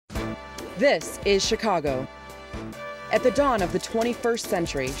This is Chicago. At the dawn of the 21st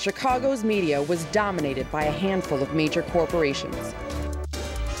century, Chicago's media was dominated by a handful of major corporations.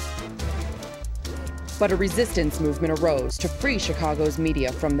 But a resistance movement arose to free Chicago's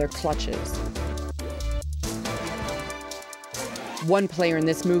media from their clutches. One player in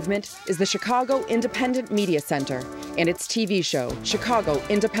this movement is the Chicago Independent Media Center and its TV show, Chicago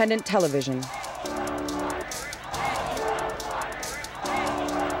Independent Television.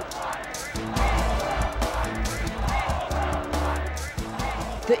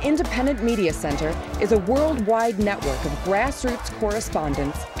 The Independent Media Center is a worldwide network of grassroots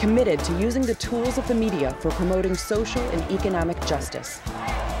correspondents committed to using the tools of the media for promoting social and economic justice.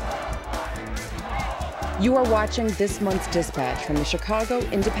 You are watching this month's dispatch from the Chicago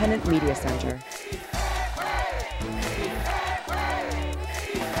Independent Media Center.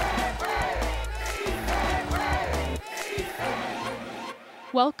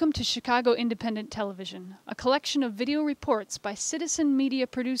 Welcome to Chicago Independent Television, a collection of video reports by citizen media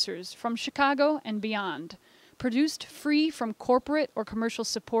producers from Chicago and beyond, produced free from corporate or commercial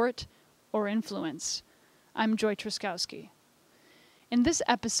support or influence. I'm Joy Truskowski. In this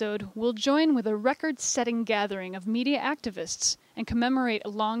episode, we'll join with a record-setting gathering of media activists and commemorate a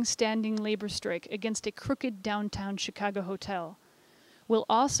long-standing labor strike against a crooked downtown Chicago hotel. We'll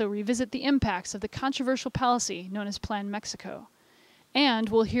also revisit the impacts of the controversial policy known as Plan Mexico. And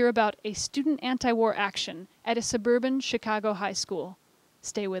we'll hear about a student anti-war action at a suburban Chicago high school.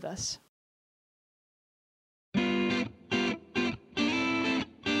 Stay with us.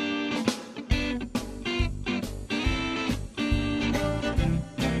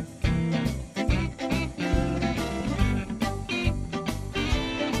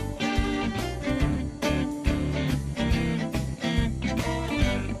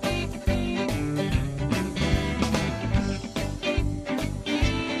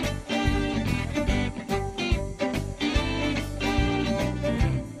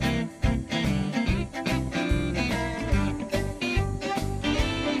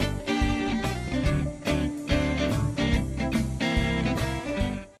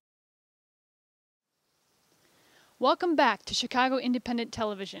 Welcome back to Chicago Independent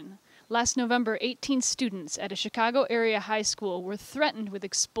Television. Last November, 18 students at a Chicago area high school were threatened with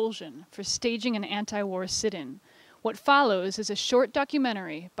expulsion for staging an anti-war sit-in. What follows is a short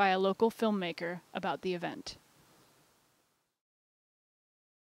documentary by a local filmmaker about the event.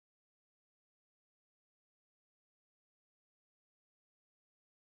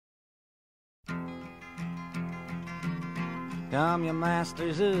 Come, you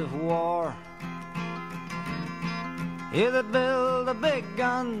masters of war, you that build the big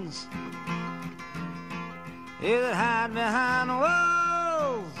guns, you that hide behind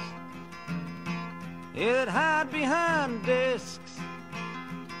walls, you that hide behind desks.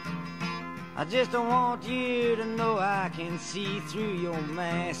 I just don't want you to know I can see through your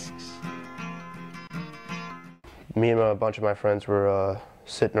masks. Me and a bunch of my friends were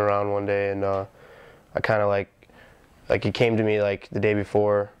sitting around one day, and I kind of like it came to me like the day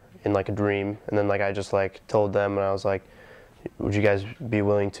before in like a dream, and then like I just like told them, and I was like, would you guys be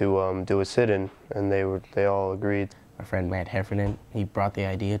willing to do a sit-in? And they all agreed. My friend Matt Heffernan, he brought the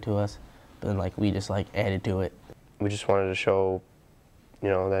idea to us, but then like we just like added to it. We just wanted to show, you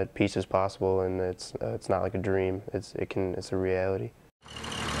know, that peace is possible, and it's not like a dream. It's a reality.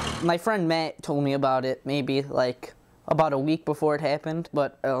 My friend Matt told me about it maybe like about a week before it happened,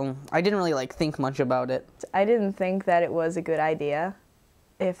 but I didn't really like think much about it. I didn't think that it was a good idea.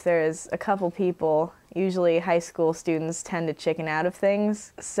 If there's a couple people, usually high school students tend to chicken out of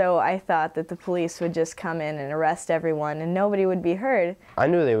things, so I thought that the police would just come in and arrest everyone and nobody would be hurt. I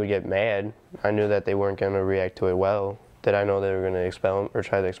knew they would get mad. I knew that they weren't going to react to it well. Did I know they were going to expel him or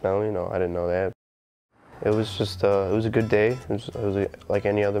try to expel me? No, I didn't know that. It was just, it was a good day. It was like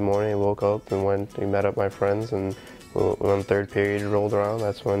any other morning. I woke up and we met up my friends, and when third period rolled around,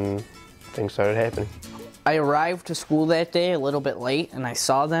 that's when things started happening. I arrived to school that day a little bit late, and I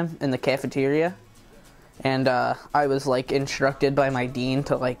saw them in the cafeteria, and I was like instructed by my dean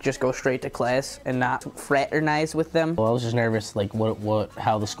to like just go straight to class and not fraternize with them. Well, I was just nervous like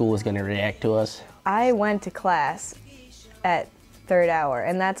how the school was going to react to us. I went to class at third hour,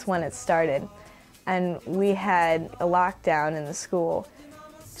 and that's when it started, and we had a lockdown in the school.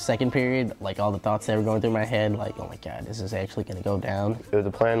 Second period, like all the thoughts that were going through my head, like, oh my God, this is actually going to go down.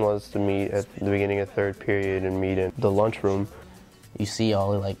 The plan was to meet at the beginning of third period and meet in the lunchroom. You see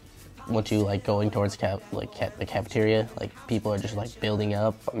all like, once you like going towards the cafeteria, like people are just like building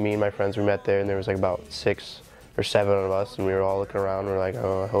up. Me and my friends, we met there, and there was like about six There's 7 of us, and we were all looking around. We're like,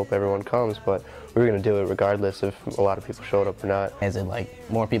 oh, I hope everyone comes, but we were gonna do it regardless if a lot of people showed up or not. As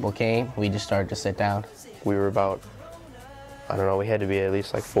more people came, we just started to sit down. We were about, I don't know, we had to be at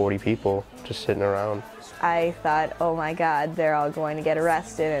least like 40 people just sitting around. I thought, oh my God, they're all going to get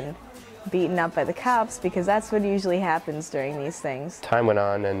arrested and beaten up by the cops, because that's what usually happens during these things. Time went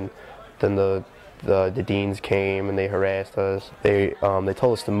on, and then the deans came and they harassed us. They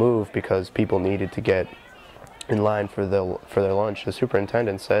told us to move because people needed to get in line for their lunch. The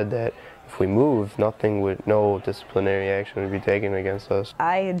superintendent said that if we moved, no disciplinary action would be taken against us.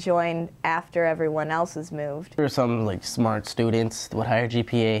 I joined after everyone else has moved. There were some smart students with higher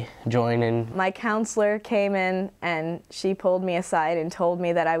GPA joining. My counselor came in and she pulled me aside and told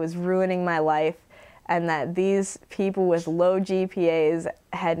me that I was ruining my life, and that these people with low GPAs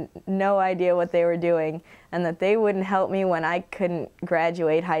had no idea what they were doing, and that they wouldn't help me when I couldn't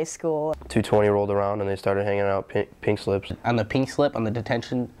graduate high school. 220 rolled around and they started hanging out pink slips. On the pink slip, on the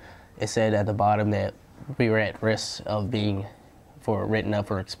detention, it said at the bottom that we were at risk of being written up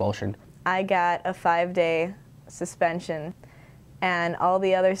for expulsion. I got a 5-day suspension, and all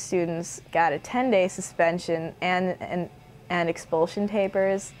the other students got a 10-day suspension and expulsion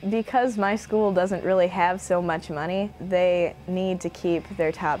papers. Because my school doesn't really have so much money, they need to keep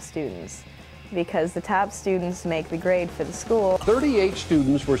their top students, because the top students make the grade for the school. 38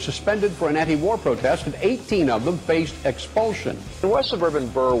 students were suspended for an anti-war protest, and 18 of them faced expulsion. In West Suburban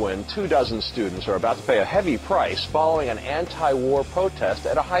Berwyn, 24 students are about to pay a heavy price following an anti-war protest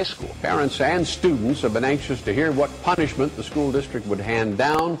at a high school. Parents and students have been anxious to hear what punishment the school district would hand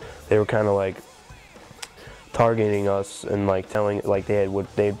down. They were kind of targeting us and telling,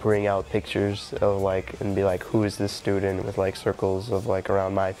 they'd bring out pictures of and be like, who is this student, with circles of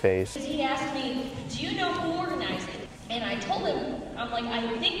around my face. He asked me, do you know who organized it? And I told him, I'm like,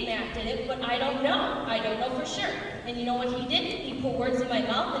 I think Matt did it, but I don't know. I don't know for sure. And you know what he did? He put words in my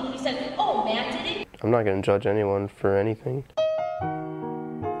mouth and he said, oh, Matt did it? I'm not going to judge anyone for anything.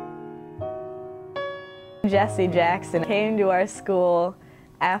 Jesse Jackson came to our school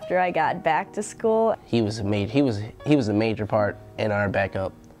after I got back to school. He was a major part in our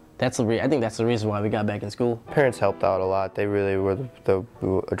backup. I think that's the reason why we got back in school. Parents helped out a lot. They really were the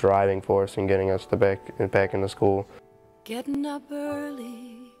driving force in getting us back into school. Getting up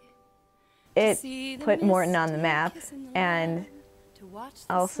early. It put Morton on the map, and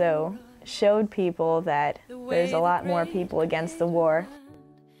also showed people that there's a lot more people against the war.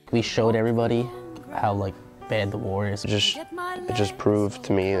 We showed everybody how bad the war is. It just proved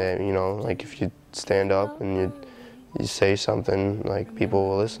to me that, if you stand up and you say something, people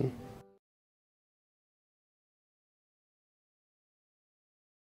will listen.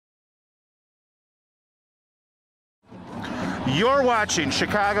 You're watching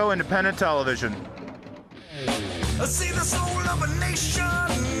Chicago Independent Television. I see the soul of a nation,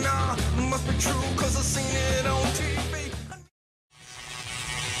 must be true 'cause I've seen it on TV.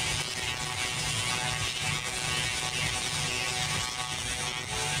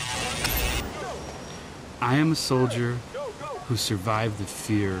 I am a soldier who survived the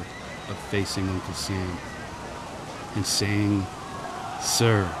fear of facing Uncle Sam and saying,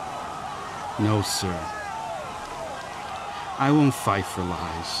 sir, no sir. I won't fight for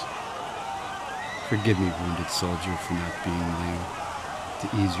lies. Forgive me, wounded soldier, for not being there to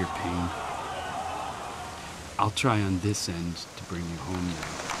ease your pain. I'll try on this end to bring you home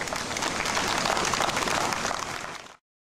now.